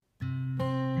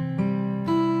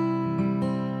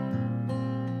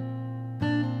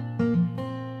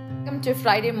welcome to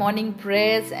Friday morning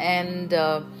prayers, and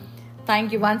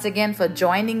thank you once again for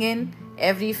joining in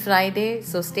every Friday.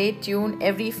 So stay tuned.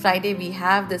 Every Friday we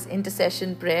have this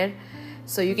intercession prayer.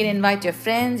 So you can invite your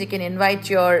friends, you can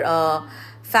invite your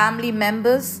family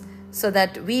members so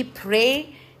that we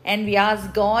pray and we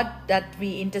ask God that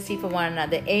we intercede for one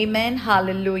another. Amen.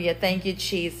 Hallelujah. Thank you,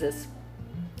 Jesus.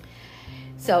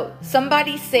 So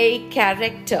somebody say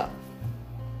character.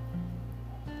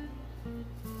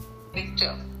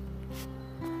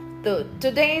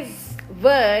 Today's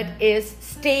word is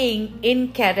staying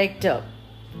in character.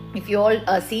 If you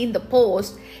all seen the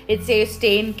post, it says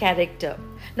stay in character.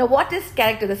 Now, what is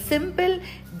character? The simple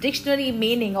dictionary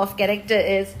meaning of character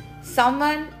is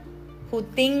someone who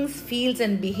thinks, feels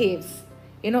and behaves.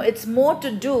 It's more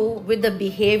to do with the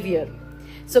behavior.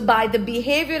 So by the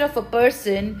behavior of a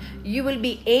person, you will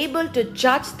be able to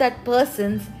judge that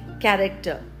person's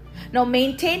character. Now,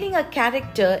 maintaining a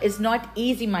character is not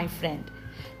easy, my friend,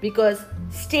 because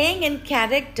staying in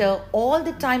character all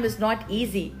the time is not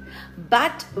easy.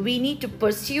 But we need to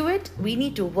pursue it. We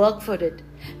need to work for it.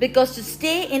 Because to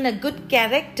stay in a good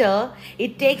character,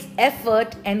 it takes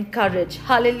effort and courage.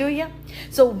 Hallelujah.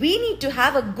 So we need to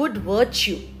have a good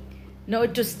virtue.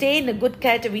 To stay in a good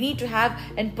character, we need to have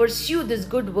and pursue this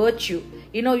good virtue.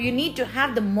 You need to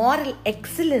have the moral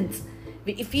excellence.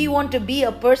 If we want to be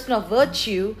a person of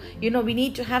virtue, we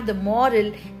need to have the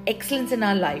moral excellence in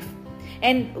our life.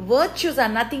 And virtues are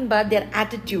nothing but their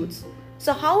attitudes.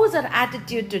 So how is our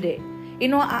attitude today?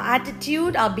 Our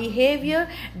attitude, our behavior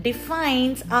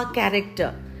defines our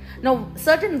character. Now,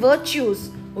 certain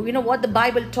virtues, what the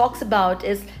Bible talks about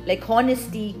is like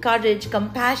honesty, courage,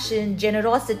 compassion,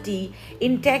 generosity,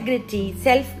 integrity,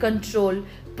 self-control,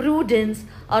 prudence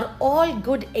are all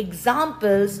good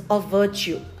examples of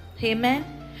virtue.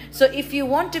 Amen. So if you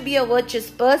want to be a virtuous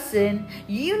person,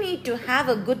 you need to have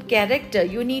a good character.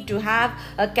 You need to have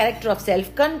a character of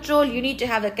self-control. You need to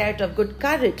have a character of good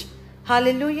courage.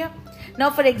 Hallelujah. Now,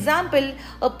 for example,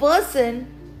 a person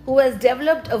who has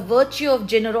developed a virtue of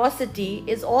generosity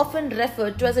is often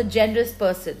referred to as a generous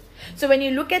person. So when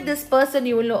you look at this person,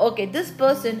 you will know, okay, this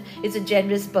person is a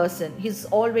generous person. He's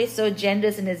always so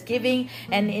generous in his giving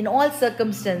and in all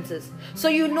circumstances. So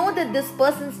you know that this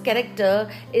person's character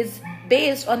is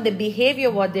based on the behavior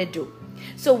what they do.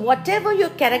 So whatever your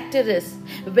character is,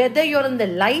 whether you're in the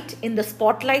light, in the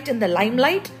spotlight, in the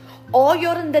limelight, or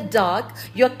you're in the dark,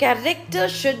 your character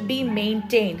should be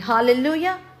maintained.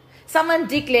 Hallelujah. Someone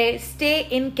declare, stay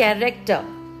in character.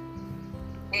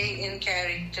 Stay in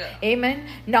character. Amen.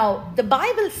 Now, the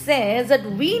Bible says that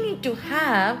we need to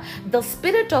have the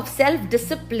spirit of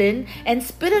self-discipline and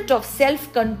spirit of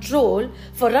self-control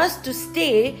for us to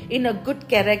stay in a good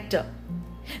character.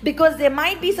 Because there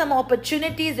might be some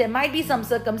opportunities, there might be some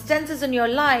circumstances in your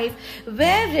life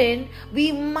wherein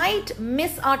we might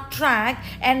miss our track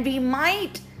and we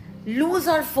might lose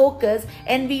our focus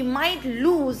and we might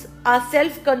lose our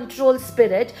self-control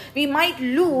spirit, we might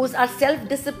lose our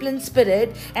self-discipline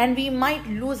spirit, and we might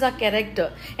lose our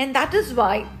character. And that is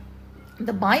why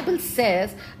the Bible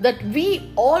says that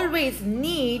we always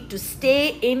need to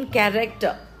stay in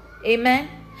character. Amen.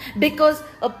 Because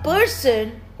a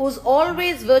person who's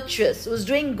always virtuous, who's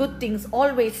doing good things,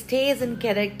 always stays in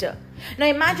character. Now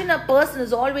imagine a person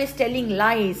who's always telling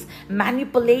lies,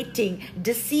 manipulating,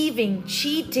 deceiving,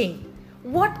 cheating.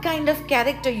 What kind of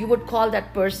character you would call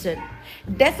that person?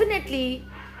 Definitely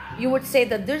you would say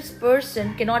that this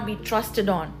person cannot be trusted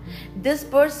on. This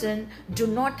person do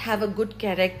not have a good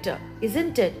character,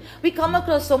 isn't it? We come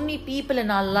across so many people in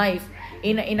our life,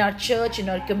 in our church, in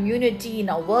our community, in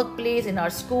our workplace, in our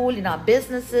school, in our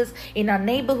businesses, in our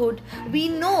neighborhood. We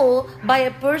know by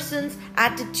a person's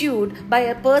attitude, by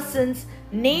a person's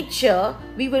nature,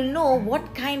 we will know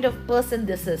what kind of person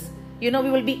this is. We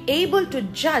will be able to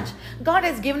judge. God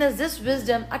has given us this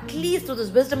wisdom. At least through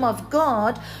this wisdom of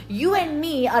God, you and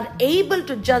me are able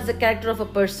to judge the character of a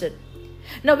person.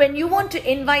 Now, when you want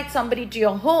to invite somebody to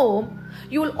your home,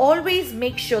 you will always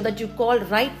make sure that you call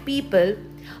right people,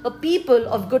 a people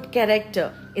of good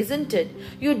character, isn't it?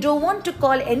 You don't want to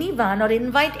call anyone or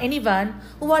invite anyone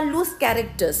who are loose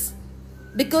characters.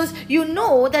 Because you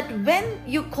know that when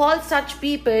you call such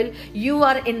people, you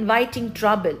are inviting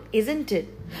trouble, isn't it?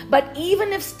 But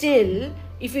even if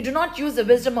you do not use the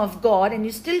wisdom of God and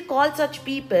you still call such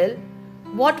people,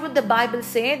 what would the Bible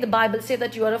say? The Bible says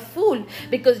that you are a fool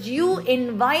because you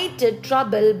invited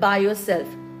trouble by yourself.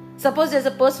 Suppose there's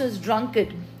a person who's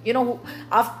drunkard.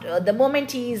 After the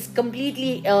moment he is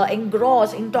completely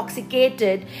engrossed,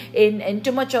 intoxicated in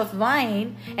too much of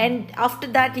wine, and after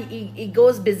that he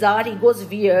goes bizarre, he goes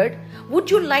weird.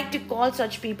 Would you like to call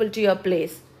such people to your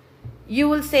place? you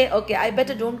will say, okay, I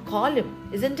better don't call him,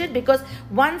 isn't it? Because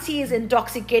once he is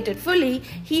intoxicated fully,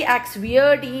 he acts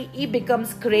weird, he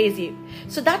becomes crazy.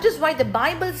 So that is why the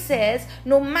Bible says,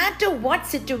 no matter what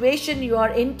situation you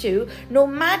are into, no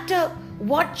matter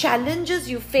what challenges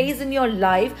you face in your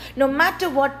life, no matter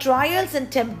what trials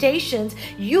and temptations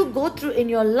you go through in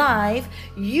your life,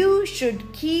 you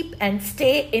should keep and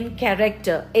stay in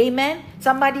character. Amen.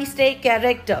 Somebody say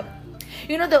character.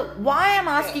 You know, why I'm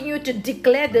asking you to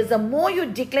declare this, the more you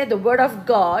declare the word of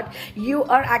God, you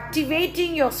are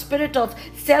activating your spirit of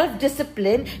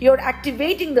self-discipline, you're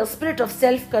activating the spirit of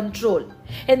self-control.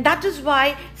 And that is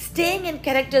why staying in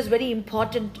character is very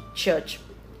important, church.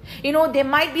 You know, there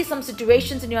might be some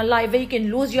situations in your life where you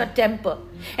can lose your temper.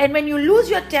 And when you lose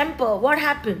your temper, what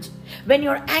happens? When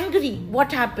you're angry,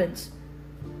 what happens?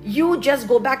 You just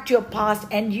go back to your past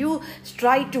and you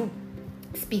try to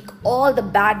speak all the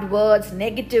bad words,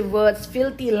 negative words,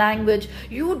 filthy language.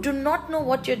 You do not know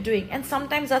what you're doing. And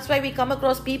sometimes that's why we come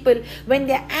across people, when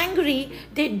they're angry,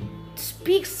 they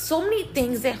speak so many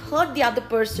things, they hurt the other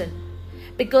person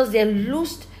because they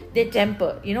lost their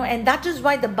temper, you know. And that is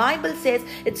why the Bible says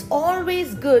it's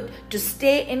always good to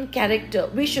stay in character.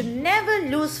 We should never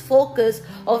lose focus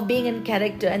of being in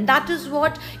character. And that is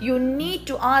what you need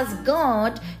to ask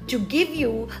God to give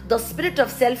you, the spirit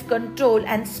of self-control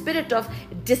and spirit of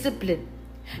discipline.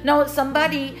 Now,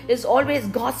 somebody is always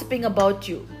gossiping about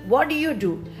you. What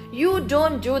do? You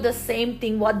don't do the same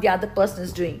thing what the other person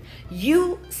is doing.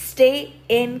 You stay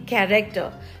in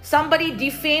character. Somebody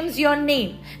defames your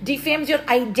name, defames your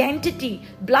identity,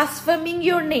 blaspheming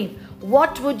your name.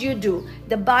 What would you do?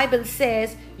 The Bible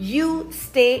says you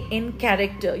stay in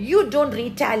character. You don't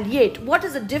retaliate. What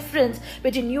is the difference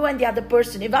between you and the other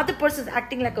person? If the other person is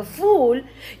acting like a fool,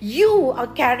 you are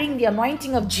carrying the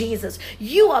anointing of Jesus.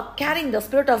 You are carrying the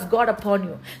Spirit of God upon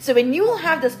you. So when you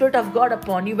have the Spirit of God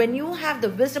upon you, when you have the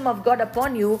wisdom of God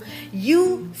upon you,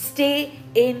 you stay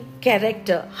in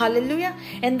character. Hallelujah.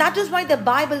 And that is why the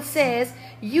Bible says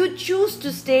you choose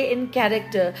to stay in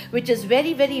character, which is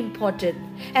very, very important.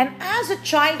 And as a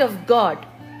child of God,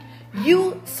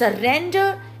 you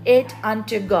surrender it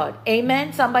unto God.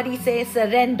 Amen. Somebody say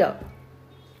surrender.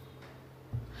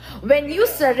 When you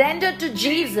surrender to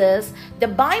Jesus, the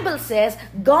Bible says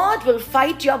God will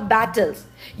fight your battles.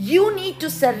 You need to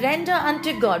surrender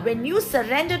unto God. When you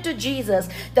surrender to Jesus,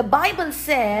 the Bible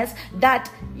says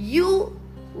that you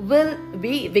will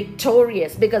be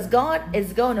victorious because God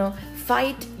is going to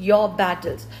fight your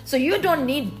battles. So you don't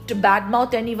need to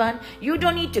badmouth anyone. You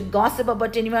don't need to gossip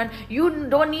about anyone. You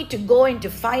don't need to go into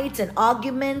fights and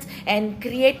arguments and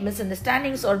create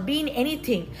misunderstandings or be in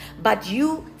anything. But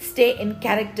you stay in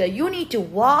character. You need to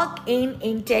walk in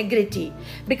integrity.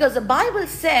 Because the Bible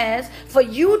says for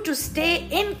you to stay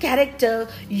in character,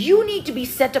 you need to be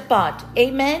set apart.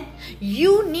 Amen.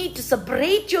 You need to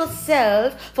separate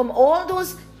yourself from all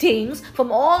those things,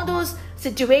 from all those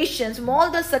situations, from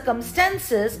all the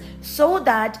circumstances, so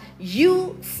that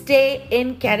you stay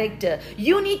in character.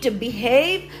 You need to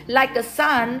behave like a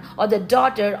son or the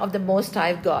daughter of the Most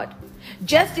High God.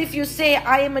 Just if you say,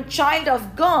 I am a child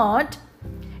of God,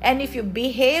 and if you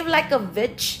behave like a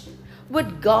witch,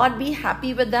 would God be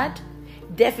happy with that?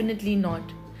 Definitely not.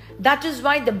 That is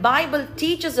why the Bible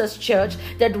teaches us, church,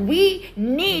 that we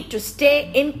need to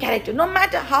stay in character. No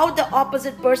matter how the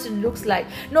opposite person looks like,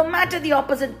 no matter the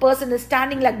opposite person is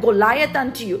standing like Goliath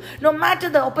unto you, no matter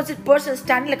the opposite person is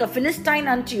standing like a Philistine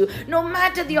unto you, no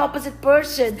matter the opposite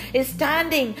person is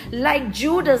standing like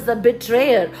Judas the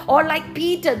betrayer or like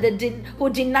Peter who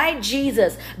denied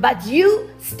Jesus, but you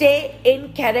stay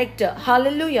in character.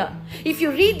 Hallelujah. If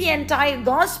you read the entire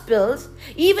Gospels,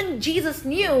 even Jesus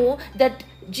knew that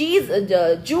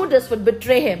Judas would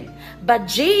betray him, but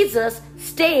Jesus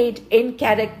stayed in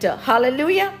character.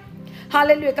 Hallelujah.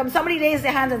 Hallelujah. Come, somebody raise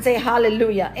their hands and say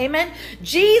hallelujah. Amen.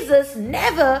 Jesus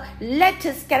never let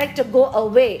his character go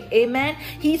away. Amen.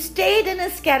 He stayed in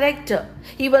his character.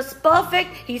 He was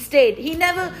perfect. He stayed. He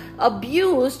never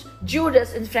abused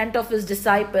Judas in front of his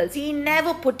disciples. He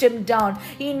never put him down.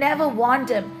 He never warned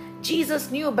him. Jesus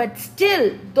knew, but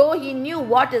still, though he knew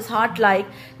what his heart like,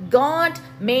 God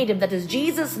made him, that is,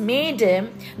 Jesus made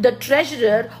him the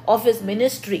treasurer of his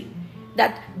ministry.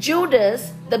 That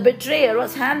Judas, the betrayer,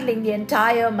 was handling the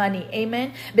entire money.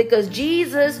 Amen. Because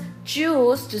Jesus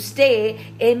chose to stay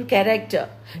in character.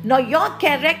 Now, your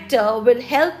character will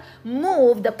help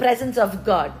move the presence of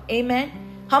God. Amen.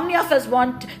 How many of us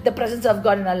want the presence of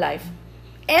God in our life?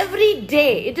 every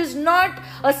day. It is not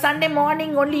a Sunday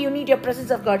morning only you need your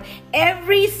presence of God.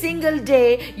 Every single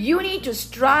day you need to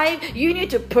strive, you need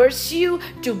to pursue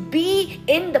to be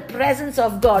in the presence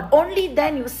of God. Only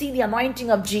then you see the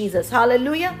anointing of Jesus.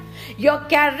 Hallelujah. Your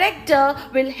character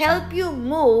will help you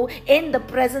move in the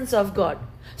presence of God.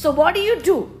 So what do you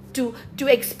do to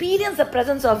experience the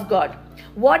presence of God?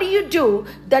 What do you do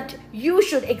that you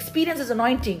should experience His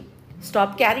anointing?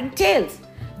 Stop carrying tales.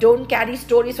 Don't carry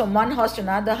stories from one house to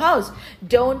another house.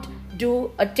 Don't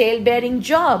do a tale-bearing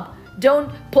job.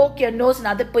 Don't poke your nose in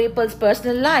other people's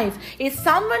personal life. If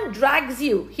someone drags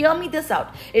you, hear me this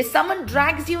out. If someone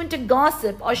drags you into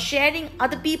gossip or sharing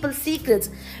other people's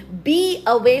secrets, be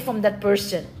away from that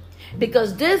person,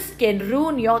 because this can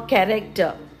ruin your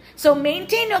character. So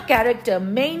maintain your character.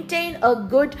 Maintain a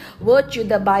good virtue,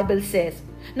 the Bible says.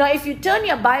 Now, if you turn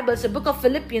your Bibles to the book of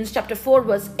Philippians chapter 4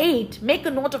 verse 8, make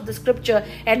a note of the scripture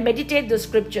and meditate the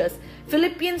scriptures.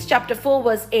 Philippians chapter 4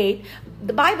 verse 8,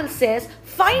 the Bible says,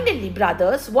 "Finally,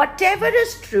 brothers, whatever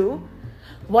is true,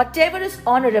 whatever is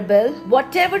honorable,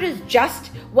 whatever is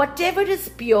just, whatever is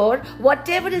pure,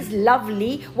 whatever is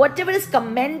lovely, whatever is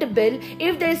commendable,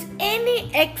 if there is any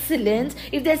excellence,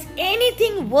 if there is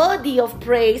anything worthy of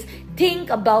praise, think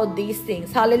about these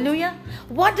things." Hallelujah.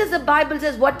 What does the Bible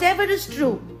say? Whatever is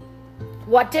true,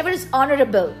 whatever is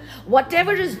honorable,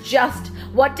 whatever is just,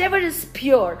 whatever is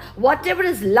pure, whatever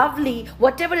is lovely,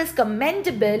 whatever is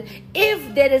commendable, if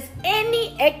there is any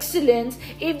excellence,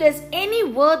 if there's any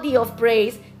worthy of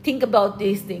praise, think about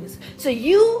these things. So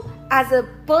you as a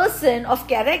person of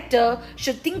character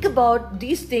should think about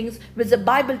these things which the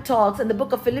Bible talks in the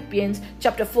book of Philippians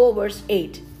chapter 4 verse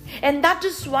 8. And that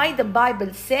is why the Bible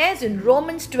says in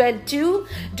Romans 12:2,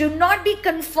 "Do not be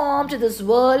conformed to this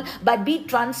world, but be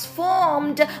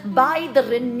transformed by the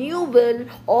renewal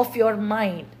of your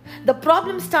mind." The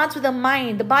problem starts with the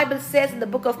mind. The Bible says in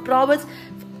the book of Proverbs,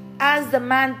 "As the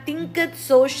man thinketh,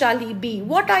 so shall he be."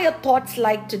 What are your thoughts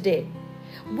like today?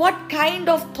 What kind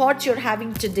of thoughts you're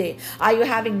having today? Are you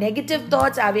having negative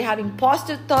thoughts? Are you having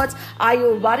positive thoughts? Are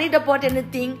you worried about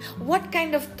anything? What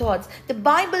kind of thoughts? The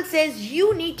Bible says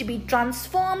you need to be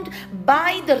transformed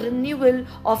by the renewal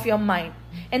of your mind.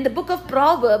 In the book of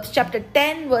Proverbs chapter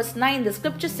 10 verse 9, the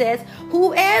scripture says,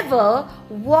 "Whoever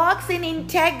walks in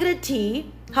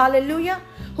integrity," hallelujah,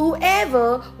 "whoever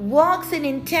walks in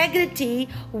integrity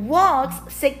walks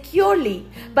securely,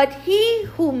 but he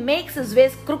who makes his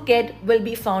ways crooked will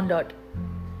be found out."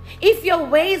 If your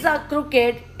ways are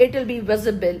crooked, it will be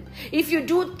visible. If you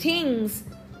do things,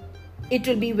 it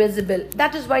will be visible.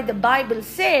 That is why the Bible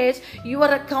says you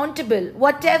are accountable.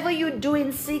 Whatever you do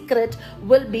in secret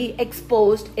will be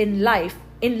exposed in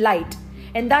light.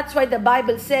 And that's why the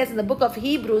Bible says in the book of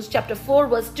Hebrews chapter 4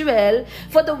 verse 12,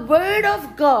 "For the word of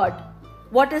God,"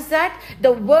 what is that?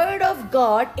 The word of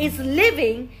God is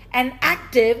living and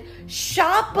active,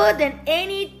 sharper than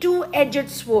any two-edged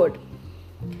sword,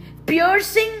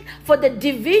 piercing for the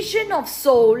division of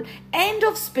soul and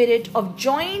of spirit, of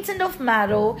joints and of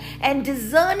marrow, and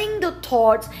discerning the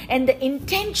thoughts and the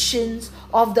intentions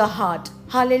of the heart.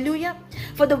 Hallelujah.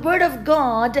 For the word of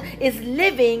God is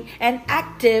living and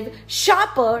active,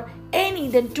 sharper any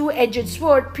than two-edged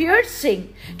sword, piercing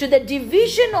to the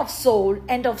division of soul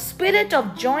and of spirit,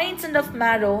 of joints and of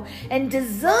marrow, and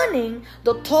discerning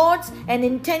the thoughts and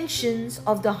intentions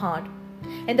of the heart.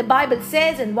 And the Bible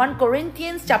says in 1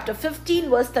 Corinthians chapter 15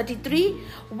 verse 33,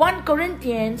 1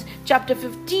 Corinthians chapter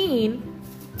 15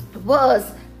 verse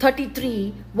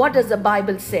 33, what does the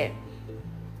Bible say?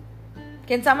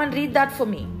 Can someone read that for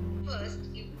me? First,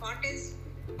 importance,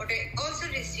 what I also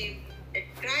received, that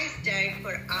Christ died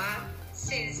for our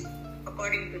sins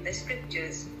according to the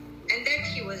scriptures, and that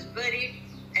he was buried,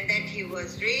 and that he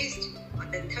was raised on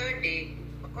the third day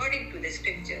according to the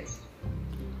scriptures.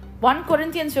 1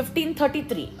 Corinthians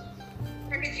 15:33.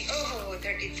 33.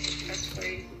 33. First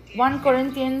Corinthians. 1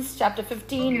 Corinthians chapter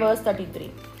 15 verse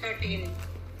 33. 33.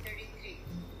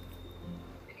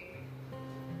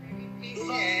 He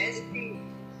says,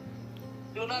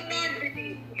 "Do not be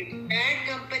deceived. Bad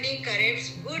company corrupts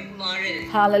good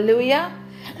morals." Hallelujah.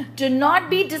 Do not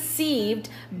be deceived.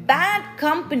 Bad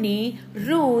company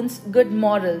ruins good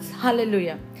morals.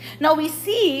 Hallelujah. Now we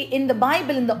see in the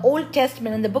Bible, in the Old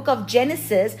Testament, in the book of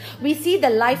Genesis, we see the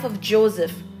life of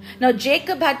Joseph. Now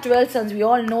Jacob had 12 sons, we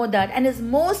all know that, and his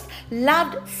most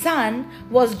loved son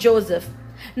was Joseph.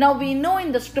 Now we know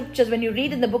in the scriptures, when you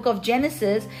read in the book of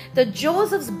Genesis, that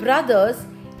Joseph's brothers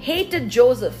hated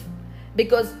Joseph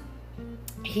because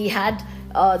he had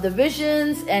the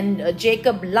visions, and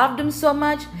Jacob loved him so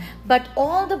much. But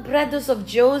all the brothers of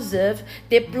Joseph,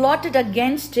 they plotted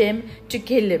against him to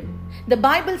kill him. The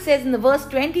Bible says in the verse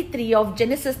 23 of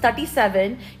Genesis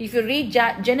 37, if you read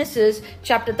Genesis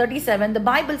chapter 37, the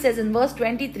Bible says in verse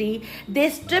 23, they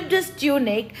stripped his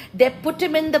tunic, they put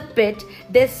him in the pit,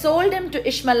 they sold him to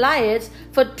Ishmaelites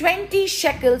for 20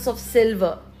 shekels of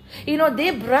silver. You know,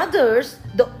 their brothers,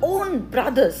 the own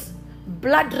brothers,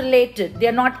 blood related. They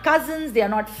are not cousins, they are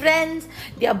not friends,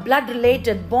 they are blood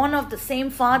related, born of the same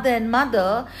father and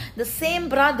mother. The same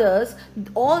brothers,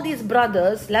 all these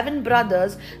brothers, 11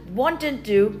 brothers, wanted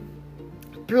to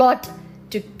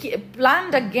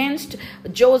planned against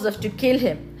Joseph to kill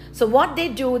him. So what they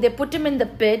do, they put him in the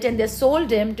pit and they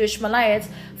sold him to Ishmaelites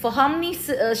for how many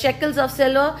shekels of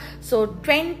silver? So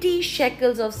 20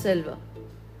 shekels of silver.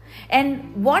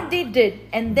 And what they did,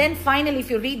 and then finally, if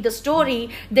you read the story,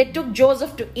 they took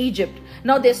Joseph to Egypt.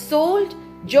 Now they sold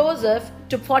Joseph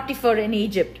to Potiphar in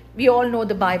Egypt. We all know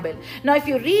the Bible. Now if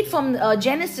you read from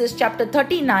Genesis chapter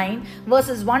 39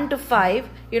 verses 1 to 5,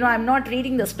 I'm not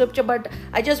reading the scripture, but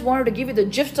I just wanted to give you the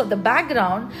gist of the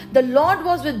background. The Lord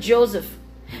was with Joseph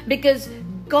because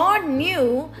God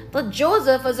knew that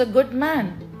Joseph was a good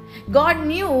man. God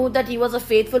knew that he was a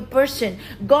faithful person.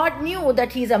 God knew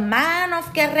that he's a man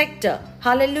of character.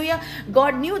 Hallelujah.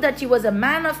 God knew that he was a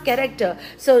man of character.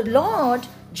 So Lord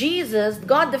Jesus,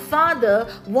 God the Father,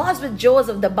 was with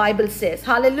Joseph, the Bible says.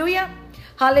 Hallelujah.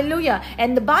 Hallelujah.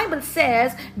 And the Bible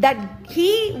says that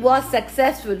he was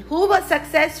successful. Who was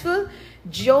successful?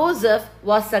 Joseph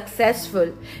was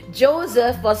successful.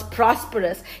 Joseph was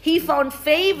prosperous. He found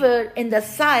favor in the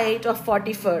sight of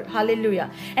Potiphar. Hallelujah.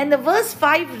 And the verse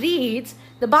 5 reads,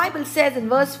 the Bible says in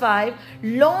verse 5,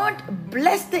 Lord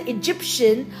blessed the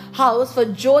Egyptian house for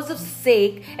Joseph's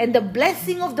sake, and the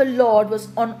blessing of the Lord was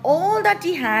on all that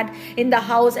he had in the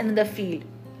house and in the field.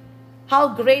 How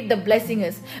great the blessing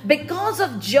is. Because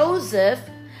of Joseph,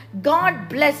 God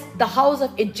blessed the house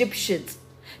of Egyptians.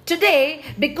 Today,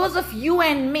 because of you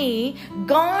and me,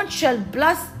 God shall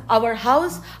bless our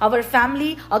house, our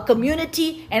family, our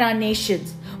community, and our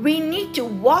nations. We need to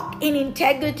walk in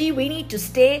integrity. We need to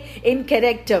stay in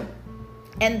character.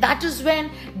 And that is when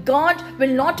God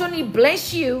will not only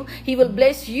bless you, He will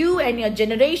bless you and your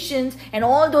generations and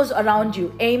all those around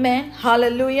you. Amen.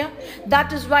 Hallelujah.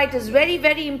 That is why it is very,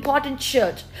 very important,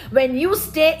 church. When you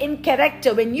stay in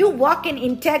character, when you walk in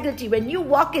integrity, when you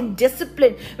walk in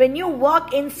discipline, when you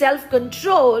walk in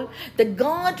self-control, the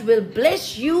God will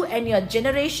bless you and your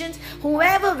generations,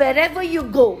 whoever, wherever you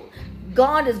go.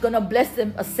 God is going to bless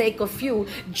them for sake of you.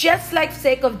 Just like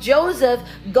sake of Joseph,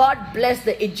 God blessed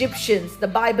the Egyptians. The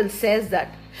Bible says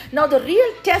that. Now the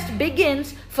real test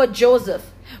begins for Joseph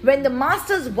when the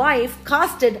master's wife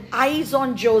casted eyes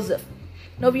on Joseph.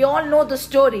 Now we all know the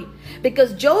story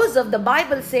because Joseph, the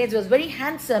Bible says, was very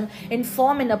handsome in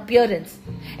form and appearance.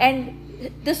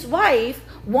 And this wife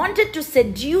wanted to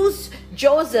seduce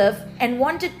Joseph and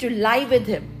wanted to lie with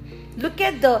him. Look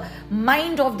at the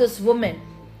mind of this woman.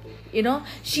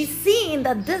 She's seen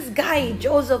that this guy,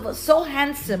 Joseph, was so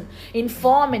handsome in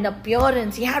form and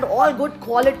appearance. He had all good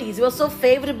qualities. He was so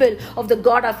favorable of the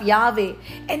God of Yahweh.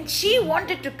 And she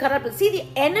wanted to corrupt. See, the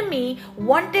enemy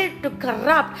wanted to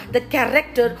corrupt the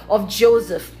character of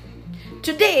Joseph.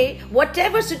 Today,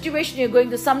 whatever situation you're going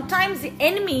through, sometimes the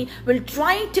enemy will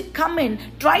try to come in,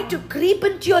 try to creep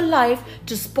into your life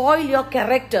to spoil your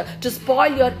character, to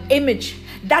spoil your image.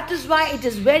 That is why it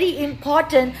is very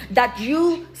important that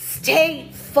you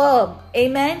stay firm.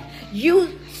 Amen.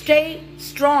 You stay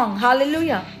strong.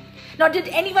 Hallelujah. Now, did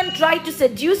anyone try to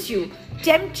seduce you,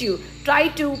 tempt you, try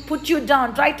to put you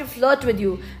down, try to flirt with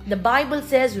you? The Bible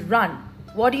says run.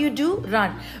 What do?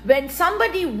 Run. When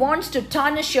somebody wants to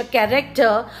tarnish your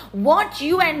character, what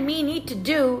you and me need to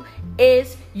do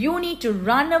is you need to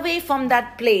run away from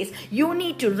that place. You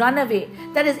need to run away.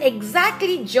 That is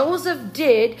exactly Joseph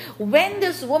did when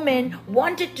this woman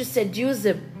wanted to seduce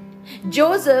him.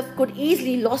 Joseph could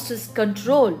easily lose his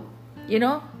control,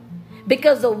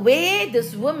 because the way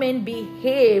this woman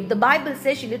behaved, the Bible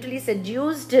says she literally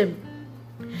seduced him.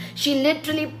 She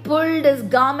literally pulled his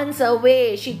garments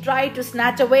away. She tried to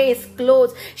snatch away his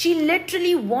clothes. She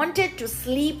literally wanted to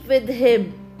sleep with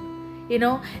him.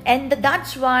 And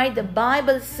that's why the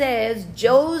Bible says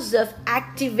Joseph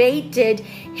activated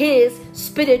his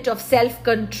spirit of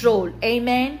self-control.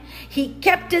 Amen. He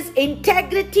kept his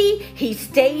integrity. He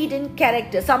stayed in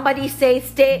character. Somebody say,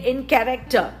 stay in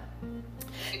character.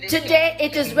 Today,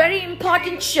 it is very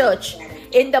important, church,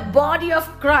 in the body of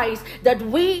Christ, that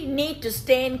we need to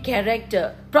stay in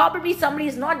character. Probably somebody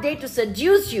is not there to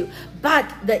seduce you,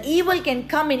 but the evil can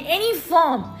come in any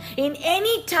form, in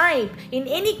any type, in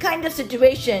any kind of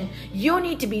situation. You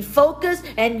need to be focused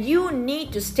and you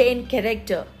need to stay in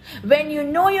character. When you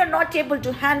know you're not able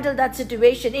to handle that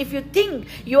situation, if you think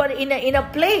you are in a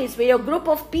place where a group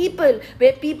of people,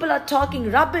 where people are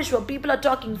talking rubbish, where people are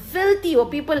talking filthy, or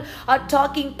people are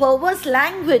talking perverse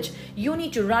language, you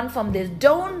need to run from this.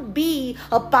 Don't be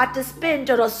a participant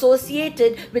or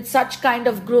associated with such kind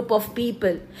of group of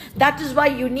people. That is why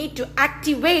you need to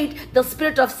activate the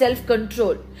spirit of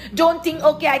self-control. Don't think,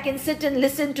 okay, I can sit and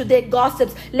listen to their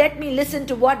gossips. Let me listen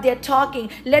to what they're talking.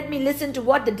 Let me listen to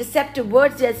what the deceptive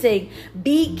words they're saying.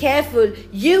 Be careful.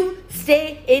 You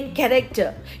stay in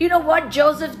character. You know what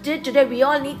Joseph did today? We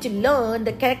all need to learn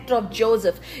the character of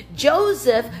Joseph.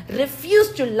 Joseph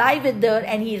refused to lie with her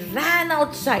and he ran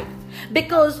outside.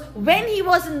 Because when he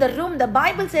was in the room, the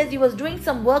Bible says he was doing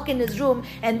some work in his room,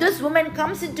 and this woman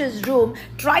comes into his room,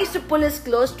 tries to pull his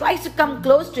clothes, tries to come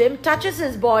close to him, touches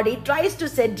his body, tries to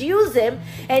seduce him,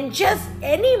 and just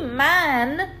any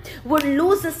man would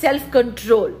lose his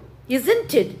self-control.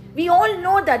 Isn't it? We all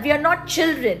know that. We are not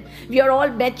children. We are all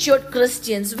matured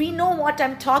Christians. We know what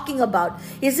I'm talking about.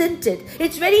 Isn't it?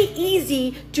 It's very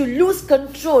easy to lose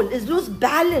control, is lose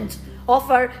balance of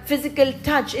our physical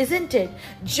touch, isn't it?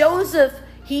 Joseph,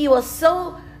 he was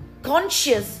so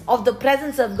conscious of the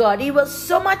presence of God. He was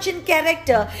so much in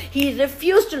character. He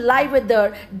refused to lie with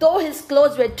her. Though his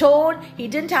clothes were torn, he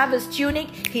didn't have his tunic,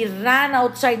 he ran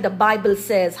outside, the Bible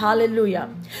says. Hallelujah.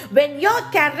 When your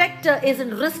character is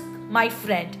in risk, my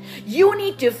friend, you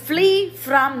need to flee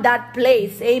from that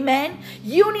place. Amen.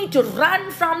 You need to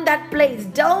run from that place.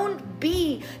 Don't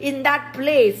be in that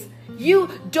place. You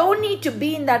don't need to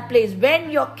be in that place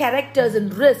when your character is in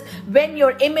risk, when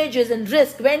your image is in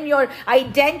risk, when your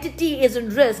identity is in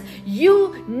risk.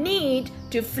 You need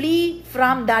to flee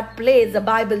from that place, the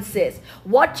Bible says.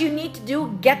 What you need to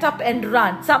do, get up and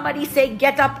run. Somebody say,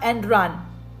 get up and run.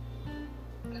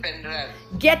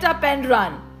 Get up and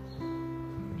run.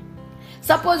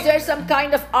 Suppose there's some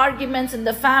kind of arguments in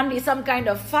the family, some kind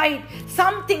of fight,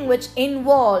 something which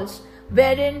involves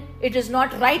wherein it is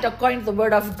not right according to the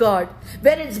word of God,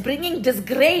 where it's bringing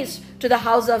disgrace to the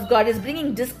house of God, it's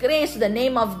bringing disgrace to the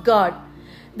name of God.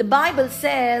 The Bible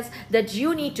says that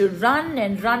you need to run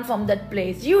and run from that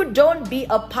place. You don't be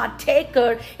a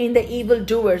partaker in the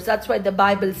evildoers. That's what the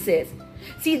Bible says.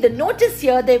 See, the notice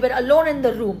here, they were alone in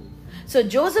the room. So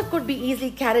Joseph could be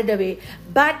easily carried away.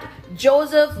 But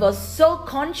Joseph was so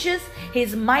conscious,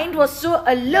 his mind was so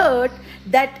alert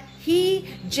that he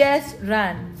just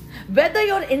ran. Whether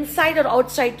you're inside or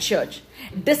outside church,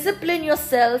 discipline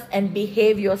yourself and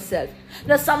behave yourself.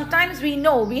 Now, sometimes we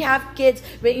know we have kids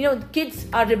where, kids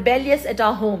are rebellious at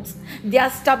our homes. They are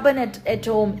stubborn at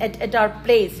home, at our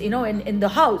place, in the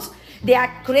house. They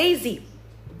act crazy.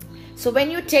 So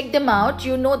when you take them out,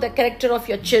 you know the character of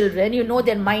your children, you know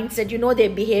their mindset, you know their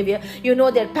behavior, you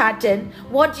know their pattern.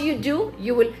 What do?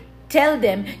 You will tell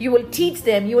them, you will teach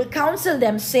them, you will counsel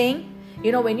them, saying,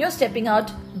 when you're stepping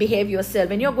out, behave yourself.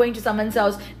 When you're going to someone's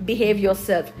house, behave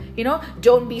yourself.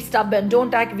 Don't be stubborn.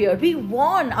 Don't act weird. We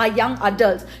warn our young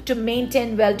adults to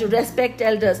maintain well, to respect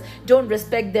elders. Don't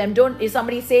respect them. If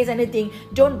somebody says anything,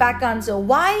 don't back answer.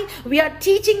 Why? We are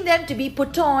teaching them to be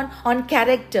put on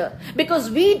character. Because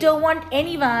we don't want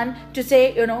anyone to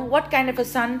say, what kind of a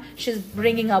son she's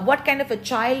bringing up, what kind of a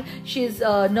child she's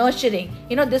nurturing.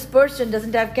 This person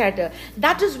doesn't have character.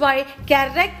 That is why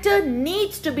character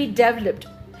needs to be developed.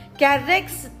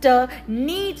 Character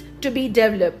needs to be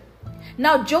developed.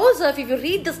 Now Joseph, if you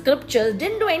read the scriptures,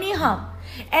 didn't do any harm.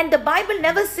 And the Bible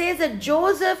never says that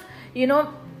Joseph,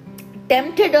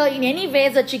 tempted her in any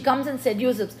ways that she comes and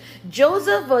seduces.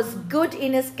 Joseph was good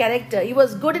in his character. He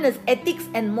was good in his ethics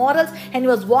and morals, and he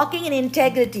was walking in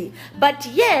integrity. But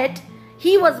yet,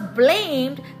 he was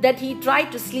blamed that he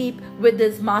tried to sleep with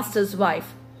his master's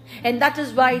wife. And that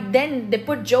is why then they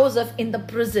put Joseph in the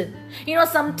prison.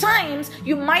 Sometimes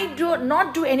you might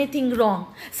not do anything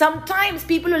wrong. Sometimes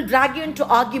people will drag you into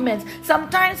arguments.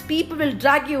 Sometimes people will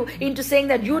drag you into saying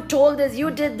that you told this,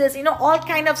 you did this, all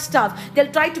kind of stuff. They'll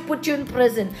try to put you in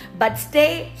prison. But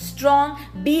stay strong,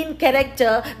 be in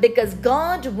character, because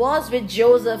God was with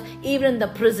Joseph even in the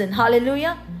prison.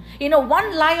 Hallelujah.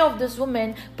 One lie of this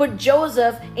woman put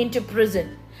Joseph into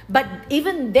prison. But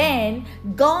even then,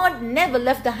 God never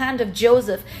left the hand of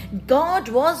Joseph. God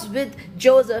was with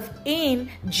Joseph in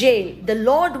jail. The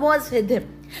Lord was with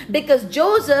him. Because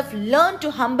Joseph learned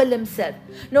to humble himself.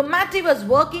 No matter he was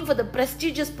working for the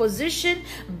prestigious position,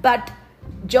 but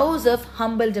Joseph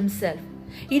humbled himself.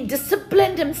 He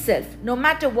disciplined himself no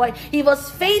matter what. He was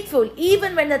faithful.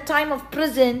 Even when the time of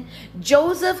prison,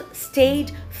 Joseph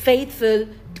stayed faithful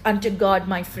unto God,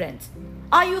 my friends.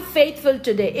 Are you faithful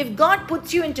today? If God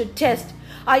puts you into test,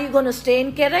 are you going to stay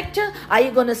in character? Are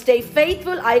you going to stay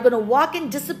faithful? Are you going to walk in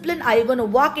discipline? Are you going to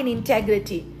walk in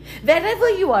integrity? Wherever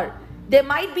you are, there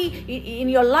might be in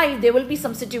your life, there will be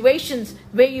some situations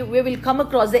where you will come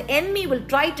across. The enemy will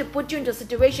try to put you into a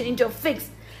situation, into a fix.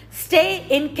 Stay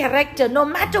in character no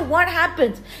matter what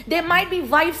happens. There might be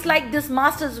wives like this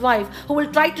master's wife who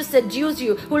will try to seduce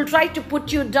you, who will try to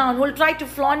put you down, who will try to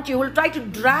flaunt you, who will try to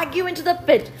drag you into the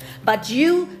pit. But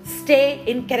you stay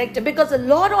in character, because the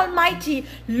Lord Almighty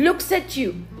looks at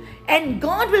you. And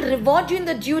God will reward you in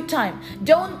the due time.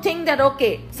 Don't think that,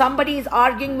 okay, somebody is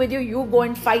arguing with you, you go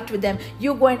and fight with them,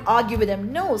 you go and argue with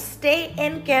them. No, stay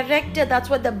in character. That's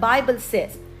what the Bible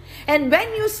says. And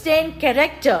when you stay in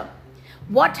character,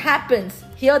 what happens?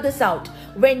 Hear this out.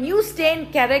 When you stay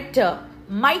in character,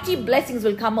 mighty blessings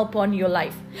will come upon your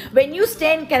life. When you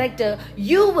stay in character,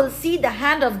 you will see the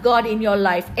hand of God in your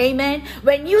life. Amen.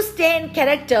 When you stay in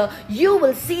character, you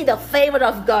will see the favor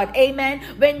of God. Amen.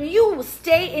 When you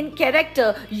stay in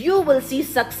character, you will see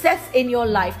success in your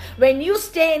life. When you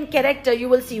stay in character, you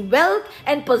will see wealth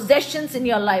and possessions in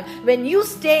your life. When you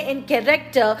stay in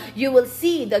character, you will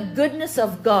see the goodness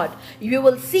of God. You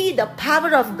will see the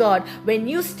power of God. When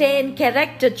you stay in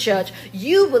character, church,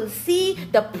 you will see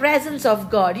the presence of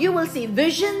God. You will see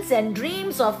visions and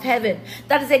dreams of heaven.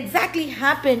 That is exactly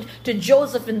happened to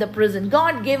Joseph in the prison.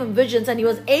 God gave him visions and he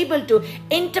was able to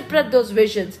interpret those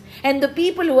visions. And the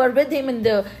people who were with him in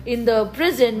the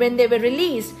prison, when they were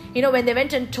released, when they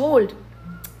went and told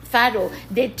Pharaoh,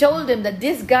 they told him that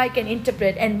this guy can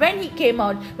interpret. And when he came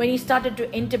out, when he started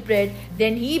to interpret,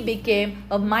 then he became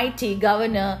a mighty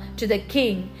governor to the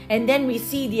king. And then we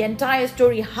see the entire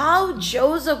story, how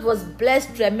Joseph was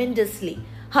blessed tremendously.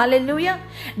 Hallelujah.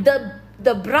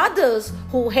 The brothers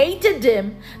who hated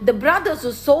him, the brothers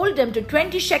who sold him to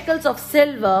 20 shekels of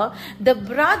silver, the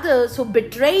brothers who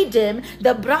betrayed him,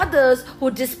 the brothers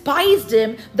who despised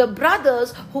him, the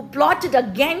brothers who plotted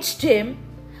against him,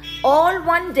 all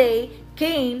one day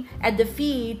came at the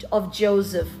feet of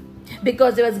Joseph.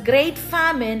 Because there was great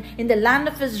famine in the land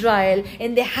of Israel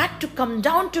and they had to come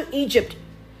down to Egypt.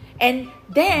 And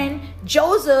then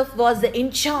Joseph was in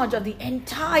charge of the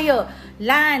entire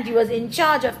land. He was in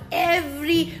charge of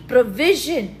every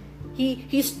provision.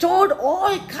 He stored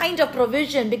all kinds of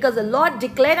provision because the Lord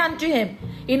declared unto him,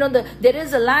 there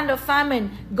is a land of famine.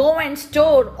 Go and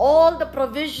store all the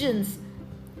provisions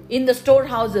in the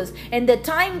storehouses. And the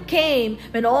time came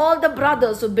when all the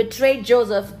brothers who betrayed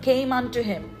Joseph came unto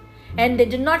him. And they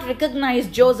did not recognize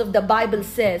Joseph, the Bible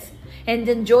says. And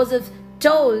then Joseph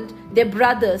told their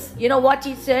brothers, you know what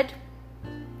he said?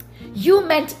 You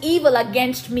meant evil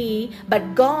against me,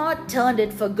 but God turned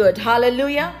it for good.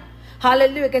 Hallelujah.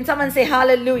 Hallelujah. Can someone say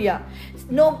hallelujah?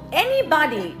 No,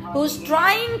 anybody who's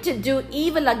trying to do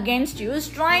evil against you, who's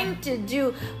trying to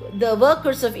do the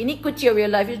workers of iniquity of your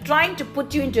life, is trying to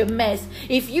put you into a mess.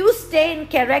 If you stay in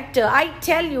character, I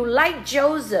tell you, like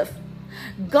Joseph,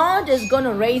 God is going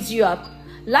to raise you up.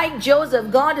 Like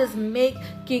Joseph, God is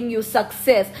making you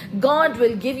success. God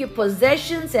will give you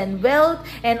possessions and wealth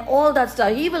and all that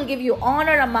stuff. He will give you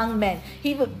honor among men.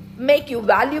 He will make you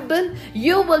valuable.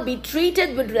 You will be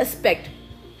treated with respect.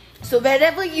 So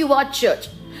wherever you are, church,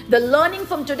 the learning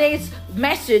from today's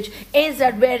message is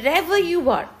that wherever you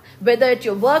are, whether at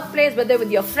your workplace, whether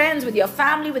with your friends, with your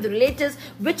family, with relatives,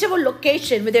 whichever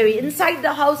location, whether you're inside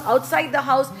the house, outside the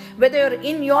house, whether you're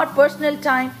in your personal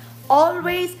time,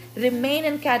 always remain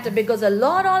in character, because the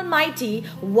Lord Almighty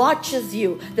watches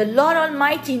you. The Lord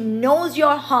Almighty knows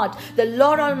your heart. The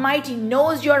Lord Almighty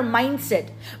knows your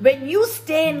mindset. When you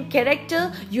stay in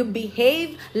character, you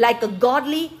behave like a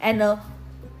godly and a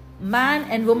man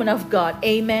and woman of God.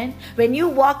 Amen. When you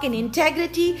walk in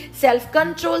integrity,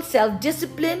 self-control,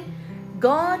 self-discipline,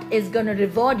 God is going to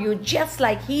reward you just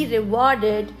like He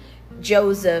rewarded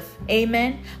Joseph.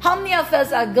 Amen. How many of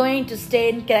us are going to stay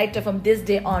in character from this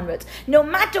day onwards? No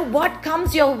matter what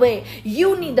comes your way,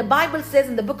 the Bible says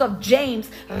in the book of James,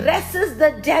 resist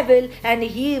the devil and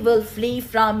he will flee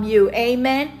from you.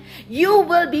 Amen. You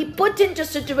will be put into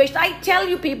situation. I tell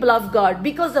you, people of God,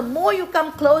 because the more you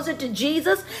come closer to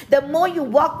Jesus, the more you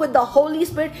walk with the Holy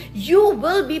Spirit, you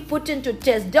will be put into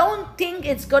test. Don't think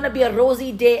it's going to be a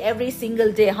rosy day every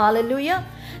single day. Hallelujah.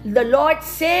 The Lord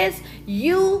says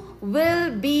you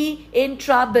will be in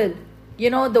trouble.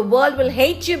 The world will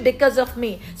hate you because of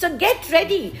me. So get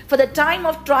ready for the time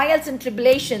of trials and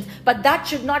tribulations. But that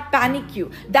should not panic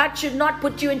you. That should not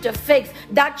put you into fix.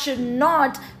 That should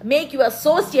not make you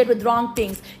associate with wrong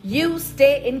things. You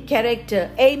stay in character.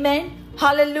 Amen.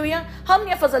 Hallelujah. How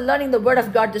many of us are learning the word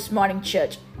of God this morning,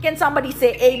 church? Can somebody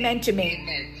say amen to me?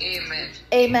 Amen. Amen.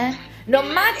 Amen. No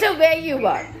matter where you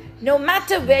are,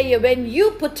 when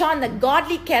you put on a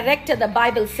godly character, the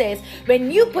Bible says,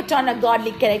 when you put on a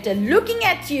godly character, looking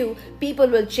at you, people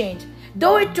will change.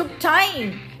 Though it took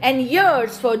time and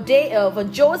years for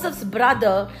Joseph's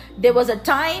brother, there was a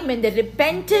time when they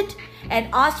repented and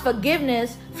asked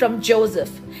forgiveness from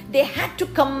Joseph. They had to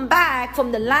come back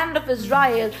from the land of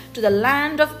Israel to the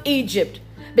land of Egypt,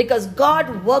 because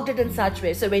God worked it in such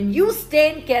way. So when you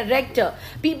stay in character,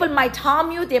 people might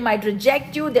harm you, they might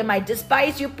reject you, they might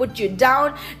despise you, put you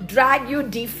down, drag you,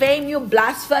 defame you,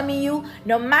 blaspheme you.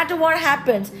 No matter what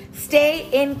happens, stay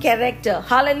in character.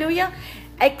 Hallelujah.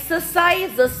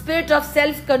 Exercise the spirit of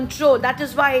self-control. That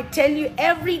is why I tell you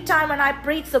every time when I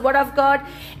preach the word of God,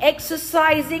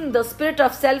 exercising the spirit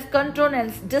of self-control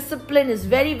and discipline is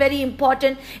very, very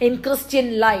important in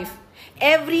Christian life.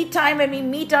 Every time when we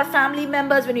meet our family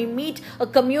members, when we meet a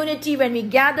community, when we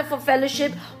gather for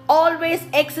fellowship, always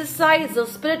exercise the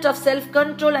spirit of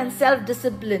self-control and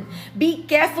self-discipline. Be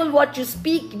careful what you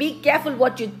speak. Be careful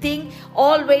what you think.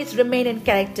 Always remain in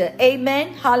character.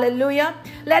 Amen. Hallelujah.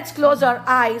 Let's close our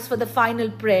eyes for the final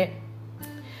prayer.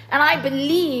 And I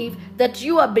believe that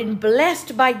you have been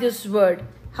blessed by this word.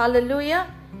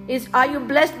 Hallelujah. Are you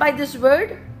blessed by this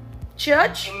word,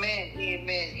 church? Amen.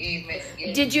 Amen. Amen.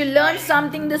 Yes. Did you learn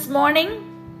something this morning?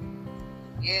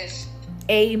 Yes.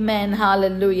 Amen.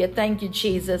 Hallelujah. Thank you,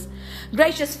 Jesus.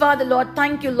 Gracious Father, Lord,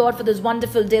 thank you, Lord, for this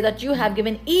wonderful day that you have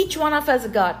given each one of us,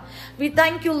 God. We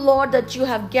thank you, Lord, that you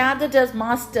have gathered us,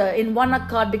 Master, in one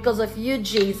accord because of you,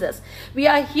 Jesus. We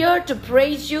are here to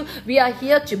praise you. We are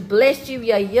here to bless you.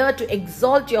 We are here to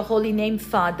exalt your holy name,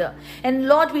 Father. And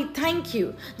Lord, we thank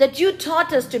you that you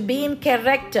taught us to be in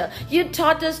character. You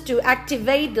taught us to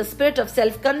activate the spirit of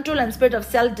self-control and spirit of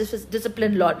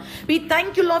self-discipline, Lord. We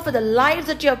thank you, Lord, for the lives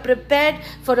that you have prepared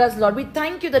for us, Lord. We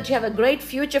thank you that you have a great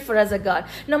future for us, God.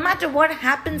 No matter what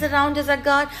happens around us,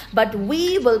 God, but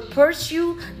we will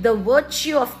pursue the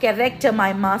virtue of character,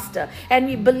 my Master. And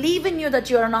we believe in you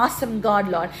that you are an awesome God,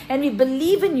 Lord. And we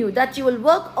believe in you that you will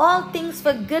work all things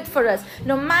for good for us.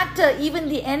 No matter even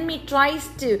the enemy tries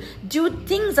to do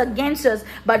things against us,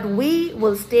 but we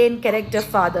will stay in character,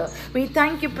 Father. We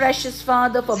thank you, precious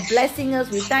Father, for blessing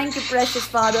us. We thank you, precious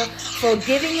Father, for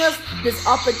giving us this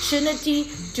opportunity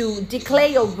to declare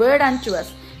your word unto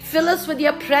us. Fill us with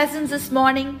your presence this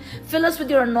morning. Fill us with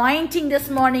your anointing this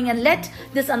morning, and let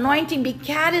this anointing be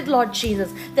carried, Lord Jesus,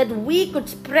 that we could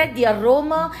spread the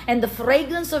aroma and the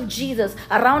fragrance of Jesus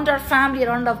around our family,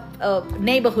 around our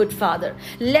neighborhood, Father.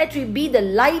 Let we be the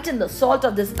light and the salt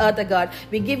of this earth, God.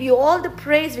 We give you all the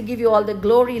praise. We give you all the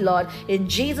glory, Lord. In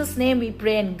Jesus' name we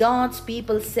pray, and God's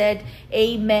people said,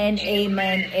 amen,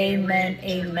 amen, amen,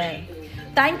 amen.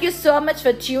 Thank you so much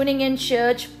for tuning in,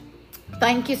 church.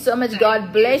 Thank you so much.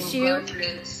 God bless you.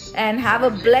 And have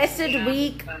a blessed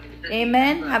week.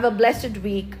 Amen. Have a blessed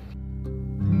week.